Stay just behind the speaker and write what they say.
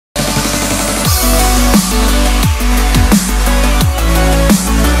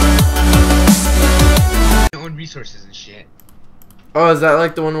resources and shit. Oh, is that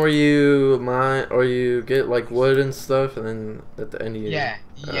like the one where you mine or you get like wood and stuff, and then at the end you? Yeah,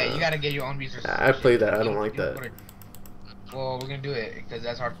 you gotta get your own resources. I play that. I don't like that. Well, we're gonna do it because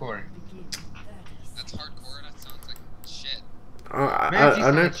that's hardcore. That's hardcore. That sounds like shit.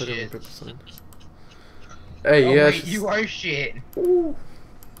 I never played it on purpose. Hey, yeah. Wait, you are shit. Ooh.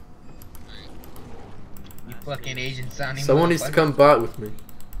 You fucking Asian sounding. Someone needs to come bot with me.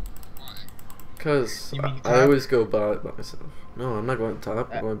 Why? Cause mean I always go bot by myself. No, I'm not going top.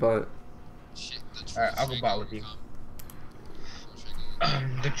 I'm going bot. Shit. Alright, I'll go bot with you.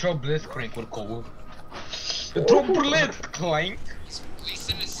 The troll blitzcrank would call. The troll blitzcrank. Lee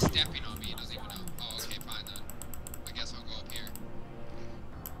Sin is stepping on me. He doesn't even know. Oh, okay, fine then. I guess I'll go up here.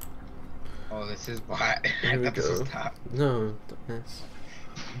 Oh, this is bot. Here I we thought this was go. top. No, dumbass.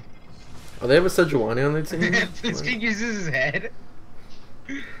 Oh, they have a Sejuani on their team? Blitzcrank uses his head.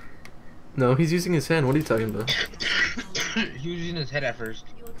 No, he's using his hand. What are you talking about? He was using his head at first.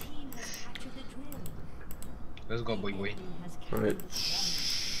 Let's go, boy. Alright.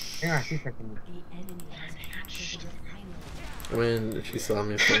 Hang on, 2 seconds. I mean, she saw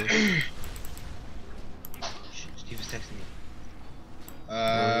me. So. Steve is texting me.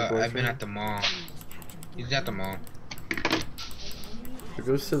 I've been at the mall. He's at the mall. She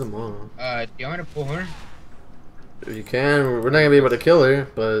goes to the mall. Do you want me to pull her? If you can, we're not gonna be able to kill her,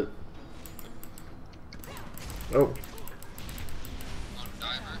 but. Oh.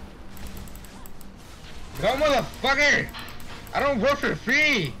 Go, motherfucker! I don't work for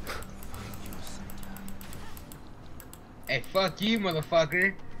free! Hey, fuck you,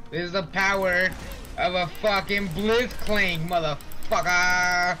 motherfucker. This is the power of a fucking blitzcrank,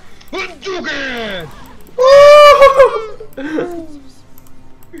 motherfucker! Hadouken!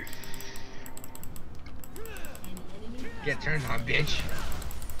 Get turned on, bitch.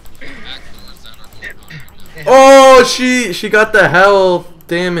 Oh, she got the health.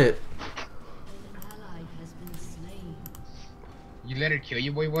 Damn it. You let her kill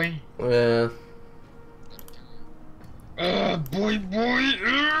you, boy? Yeah. Boy.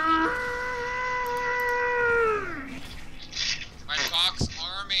 My Fox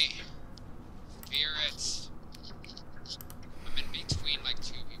army. Fear it. I'm in between like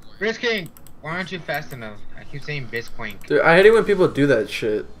 2 people. Blitzcrank, why aren't you fast enough? I keep saying Blitzcrank. Dude, I hate it when people do that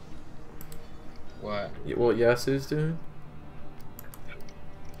shit. What? What Yasuo's doing?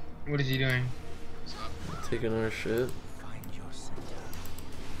 What is he doing? Taking our shit.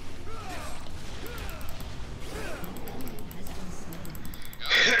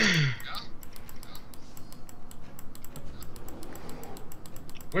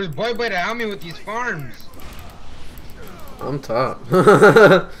 Where's Boy to help me with these farms? I'm top.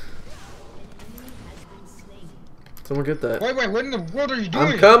 Someone get that. Boy, what in the world are you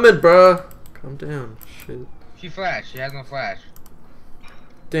doing? I'm coming, bruh. Calm down. Shit. She flashed. She has no flash.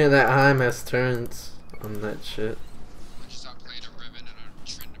 Damn, that Heim has turns on that shit. I just outplayed a Riven and a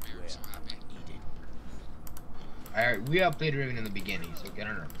Tryndamere. I'm so happy. Alright, we outplayed Riven in the beginning, so get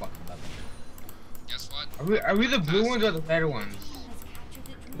on our fucking level. Guess what? Are we the blue ones or the red ones?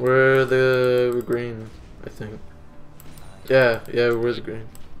 We're the green, I think. Yeah, we're the green.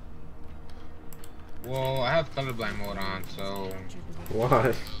 Well, I have colorblind mode on, so...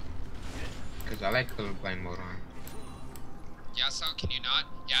 Why? Because I like colorblind mode on. Yasuo, can you not?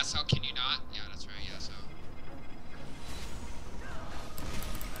 Yasuo, can you not? Yeah, that's right, Yasuo.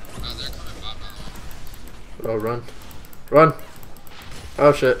 Oh, they're coming bot, by the way. Oh, run. Run!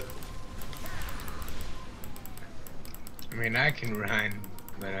 Oh, shit. I mean, I can run,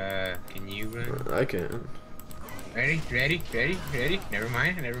 but, can you run? I can. Ready? Never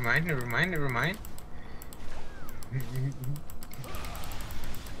mind.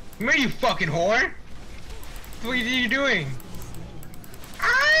 Come here, you fucking whore! What are you doing?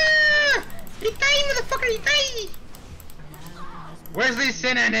 Ah! Itai, motherfucker, itai! Where's Lee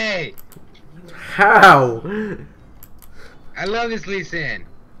Sin and A? How? I love this Lee Sin.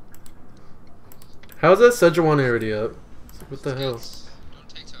 How's that Sejuani already up? What the hell? Don't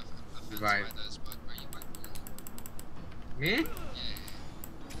take offense Right. by this, but are you like Me?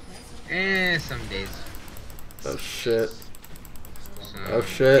 Yeah. Some days. Oh shit. Oh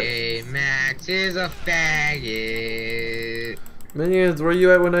shit. Hey, Max is a faggot. Minions, where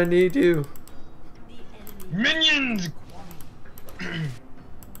you at when I need you? Minions!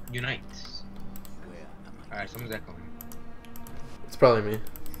 Unite. Alright, someone's echoing. It's probably me.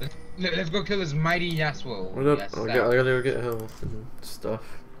 Let's go kill this mighty Yasuo. What up? Yes, I gotta go get health and stuff.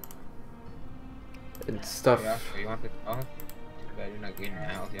 And stuff. Yeah, you want the health? Too bad you're not getting my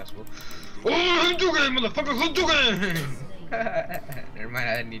health, Yasuo. Oh, Hadouken, motherfucker, Hadouken! Never mind,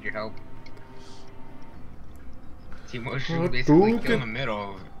 I didn't need your help. Team Mushroom basically kill in the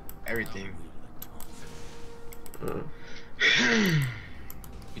middle of everything. Good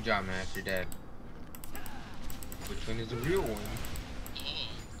job, man. You're dead. Which one is the real one?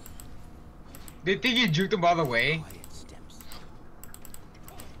 They think you juked them all the way?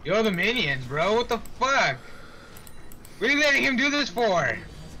 Yo, the minions, bro. What the fuck? What are you letting him do this for?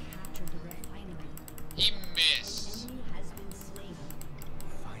 He missed.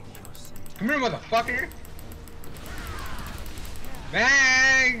 Come here, motherfucker.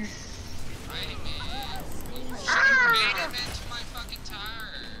 Thanks. Made him into my fucking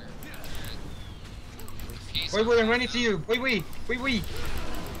tire. Wait, I'm running to you. Wait. Oh,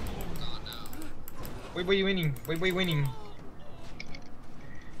 no. Wait, you winning. Wait, winning.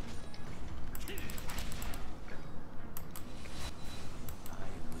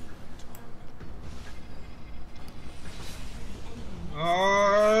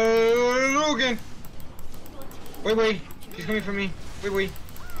 Logan. Wait. She's coming for me. Wait.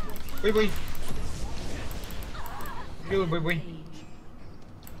 Feel it, wait.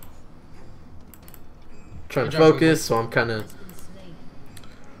 Trying to focus, so I'm kind of.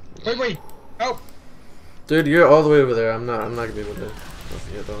 Wait. Help. Dude, you're all the way over there. I'm not gonna be able to.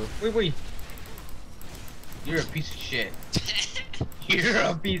 Wait. You're a piece of shit. You're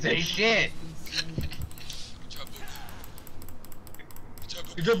a piece of shit.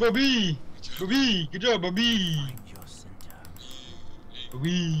 Good job, Bobby. Good job, Bobby. I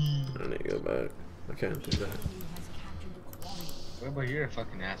need to go back. I can't do that. Wait, but you're a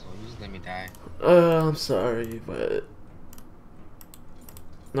fucking asshole. You just let me die. I'm sorry, but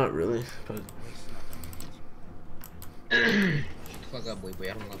not really. But fuck up, boy. I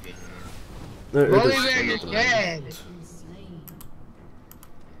don't love you. There, you're dead.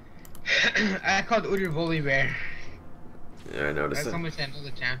 I called Udyr Volley Bear. Yeah, I noticed That's that. how much I know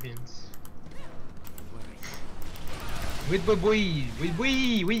the champions. With boy.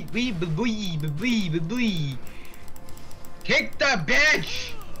 Kick the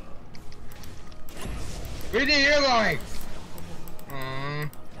bitch! What did you hear like?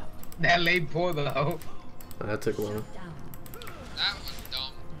 That late pull though. That took a while. That was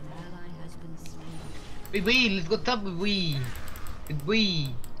dumb. Boy, let's go top boy. Big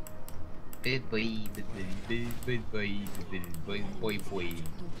boy.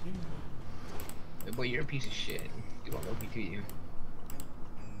 Boy, you're a piece of shit. You won't let me to you.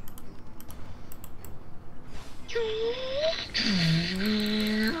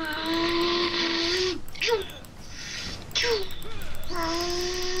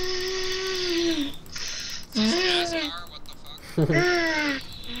 What the fuck?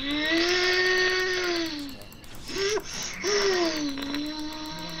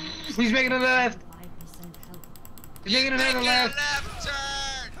 He's making a left. He's making another left. Left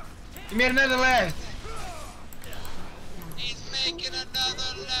turn. He made another left. He's making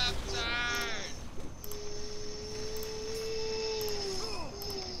another left turn.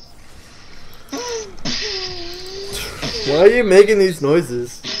 Why are you making these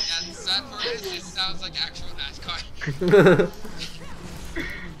noises? Yeah, the sad part is it sounds like actual NASCAR.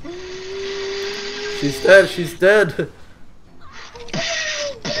 She's dead.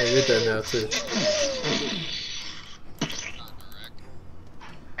 Oh, you're dead now too.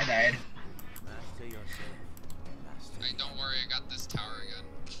 I died. Hey, don't worry, I got this tower again.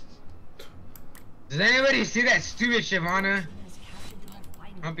 Does anybody see that stupid Shyvana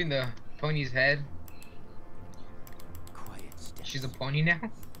humping the pony's head? She's a pony now?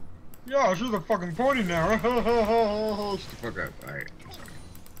 Yeah, she's a fucking pony now. Shut the fuck up. Alright, I'm sorry.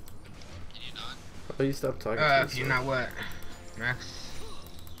 Can you not? Oh, you stop talking. To If you're not what? Max?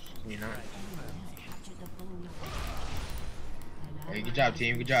 Can you not? Hey, good job,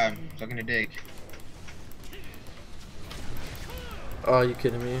 team. Good job. Sucking a dick. Oh, you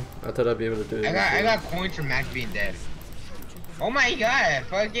kidding me? I thought I'd be able to do it. I got coins from Max being dead. Oh my god,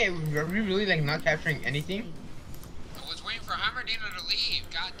 fuck it. Are we really like not capturing anything? I was waiting for Hammerdino to leave,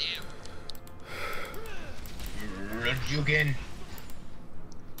 goddamn. Jukin.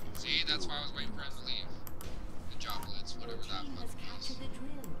 See, that's why I was waiting for him to leave. The joblets, whatever that fucking is.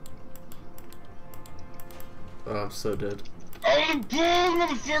 Oh, I'm so dead. Oh, the balls,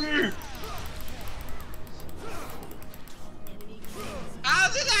 motherfucker! How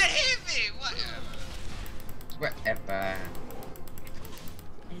did that hit me? Whatever. Whatever.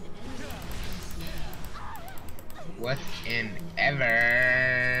 What in ever?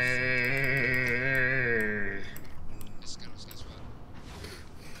 This goes, guess what?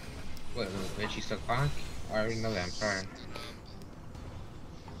 What, little bitch, you suck cock? I already know that, I'm sorry.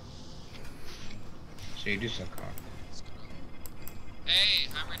 So you do suck cock. Hey,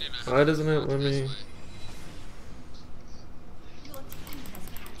 Hammerdino. Why doesn't it let me?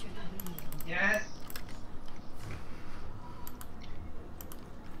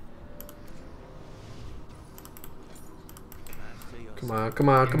 Come on, come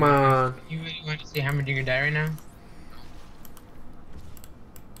on, come on. You want to see how many you're gonna die right now?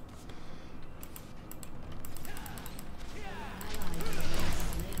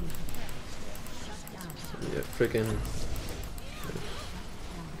 Yeah, freaking.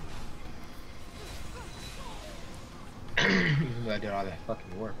 Even though I did all that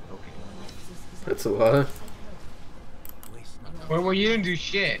fucking work. Okay. That's a lot. Well, you didn't do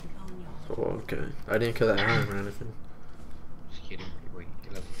shit. Oh, okay. I didn't kill that arm or anything. Just kidding. Wait,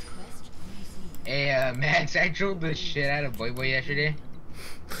 look. Hey, Max, I trolled the shit out of Boy Boy yesterday.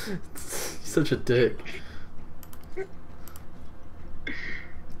 Such a dick.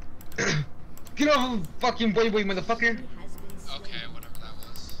 Get off of fucking Boy Boy, motherfucker. Okay, whatever that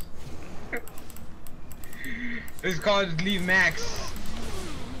was. It's called Leave Max.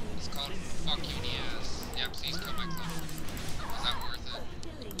 It's called Fuck You Diaz. Yeah, please kill my clone. Was that worth it?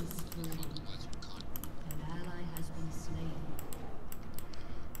 Was con.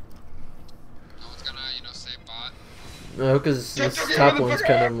 No one's gonna, you know, say bot. No, because this top one's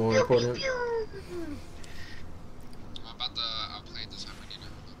kind of more important. I'm about to outplay this Hammer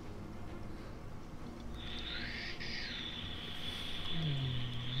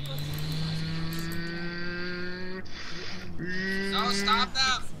No, stop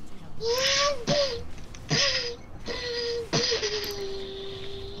them!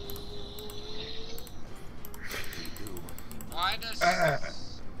 Why does...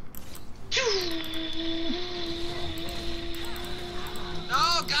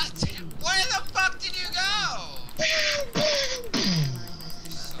 No, goddamn! Where the fuck did you go?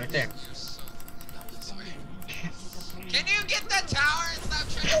 Right there. Can you get the tower and stop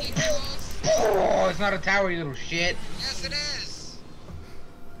trying to get close? Oh, it's not a tower, you little shit. Yes, it is.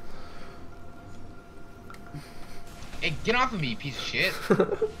 Hey, get off of me, you piece of shit.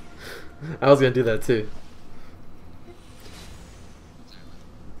 I was gonna do that too.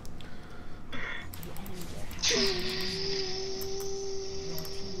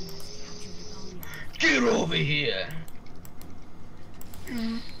 Get over here.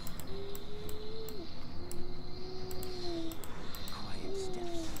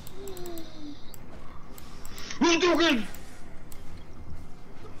 Who's doing?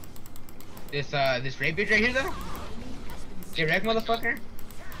 This rape bitch right here though? Get wrecked, motherfucker.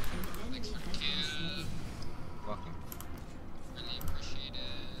 Thanks for the kill. Fuck him. Really appreciate it.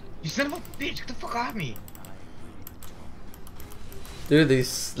 You son of a bitch, get the fuck off me. Dude, this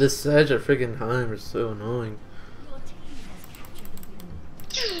Sedge at freaking time is so annoying.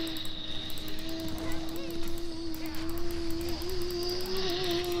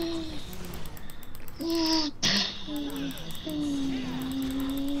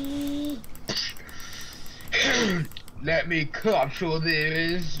 Let me capture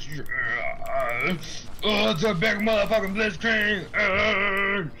this. It's a big motherfucking blitzkrieg.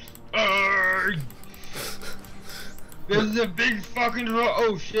 This is a big fucking draw.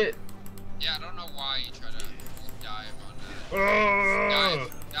 Oh shit. Yeah, I don't know why you try to dive on that.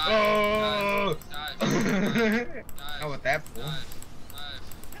 Dive. Not with that fool.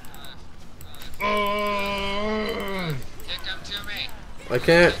 Dive. Kick him to me. I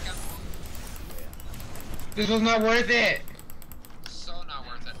can't. Kick him. This was not worth it. So not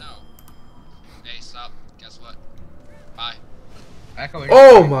worth it, no. Hey, stop. Guess what? Bye.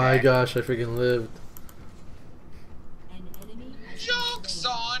 Oh my gosh, I freaking lived. Joke's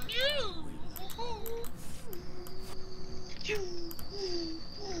on you!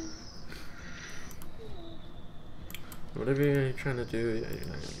 Whatever you're trying to do, yeah, you're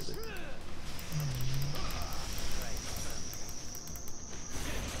not gonna get it.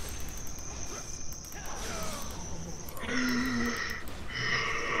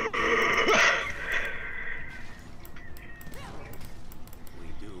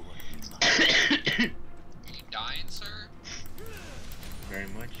 You dying, sir? Very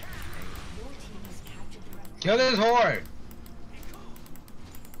much. Kill this whore!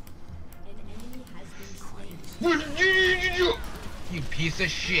 You piece of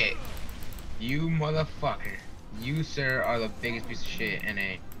shit. You motherfucker. You, sir, are the biggest piece of shit in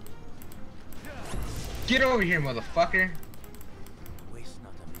NA. Get over here, motherfucker.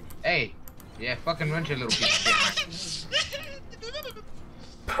 Hey. Yeah, fucking run your little piece of shit.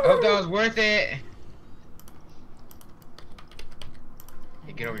 I hope that was worth it.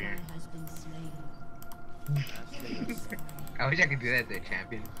 Hey, get over here. I wish I could do that to a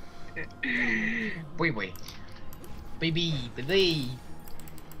champion. Wait. Baby.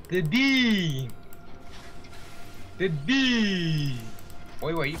 The D.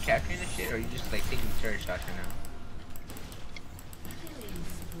 Wait, are you capturing this shit or are you just like taking turret shots right now?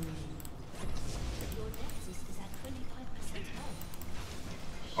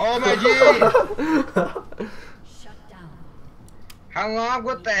 Oh my G! Shut down. How long?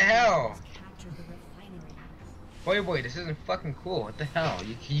 What the hell? Capture the refinery. Boy, this isn't fucking cool. What the hell?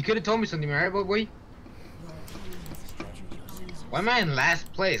 You could have told me something, right, boy? Your team has captured your zone. Why am I in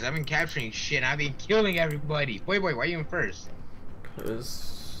last place? I've been capturing shit. I've been killing everybody. Boy, why are you in first?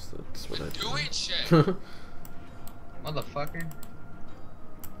 Cause that's what I do. Doing shit. Motherfucker.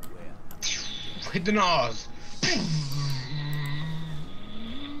 Hit the nose.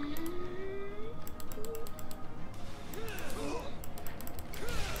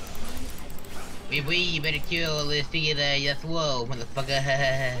 Wait, you better kill this figure there. Yes, whoa,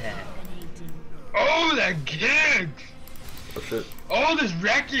 motherfucker. Oh, that kick! Oh shit. Oh, this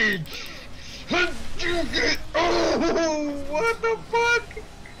wreckage! Oh, what the fuck?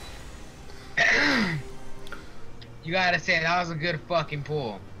 You gotta say, that was a good fucking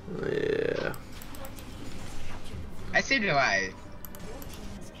pull. Yeah. I saved your life.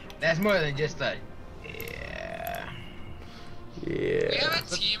 That's more than just a... Yeah. We have Yeah. a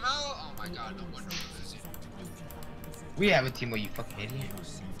Teemo? Oh my god, no wonder we're losing. We have a team, you fucking idiot.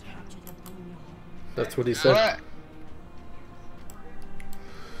 That's what he said. What?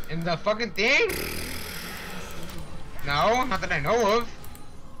 In the fucking thing? No, not that I know of.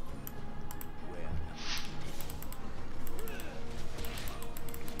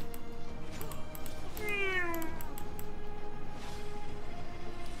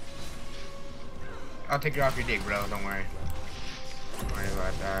 I'll take you off your dick, bro. Don't worry. Don't worry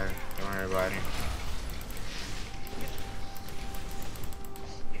about that. Don't worry about it.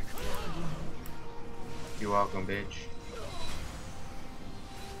 You're welcome, bitch.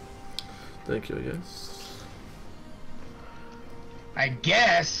 Thank you, I guess. I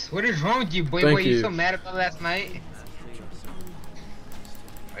guess. What is wrong with you, boy? Thank You you. so mad about last night?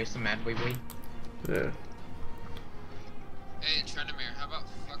 Are you so mad, boy? Yeah. Hey, Trendamere, how about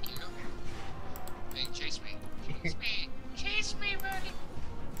fuck you? Hey, chase me. Chase me. Chase me, buddy.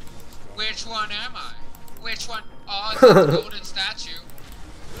 Which one am I? Which one? Oh, it's the golden statue.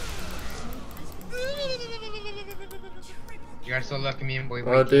 You are so lucky, me and boy.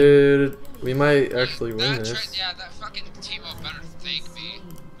 Oh, dude, we might actually win That this. yeah, that fucking Teemo better thank me.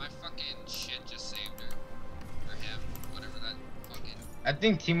 My fucking shit just saved her. Or him. Whatever that fucking... I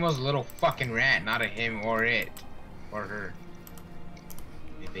think Timo's a little fucking rat, not a him or it. Or her.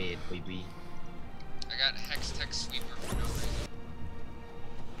 Baby. I got Hex Tech Sweeper for no reason.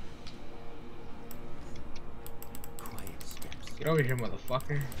 Get over here,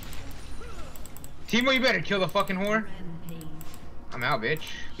 motherfucker. Timo, you better kill the fucking whore. Rampage. I'm out, bitch.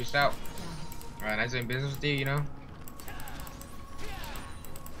 Peace out. Alright, nice doing business with you, you know?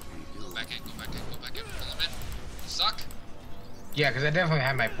 Go back in. Pull him in. Suck. Yeah, because I definitely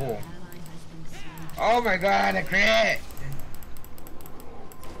had my pull. Ally has been slain. Oh my god, a crit!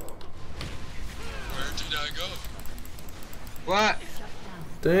 Where did I go? What? Shut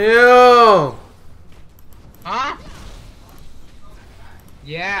down. Damn! Huh?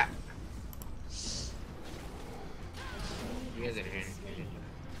 Yeah. You guys are here.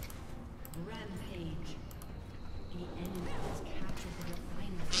 Rampage. The enemy has captured the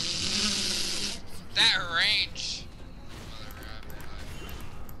refinery. That range.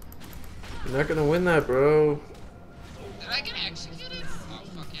 You're not gonna win that, bro. Did I get executed? Oh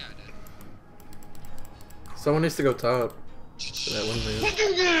fuck yeah, I did. Someone needs to go top. For that 1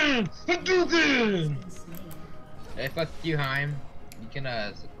 minute. Been slain. Hey, fuck you, Heim. You can,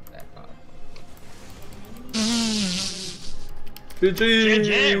 sit back off. GG!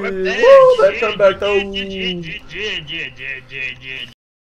 GG, whip that. Woo! That comeback though!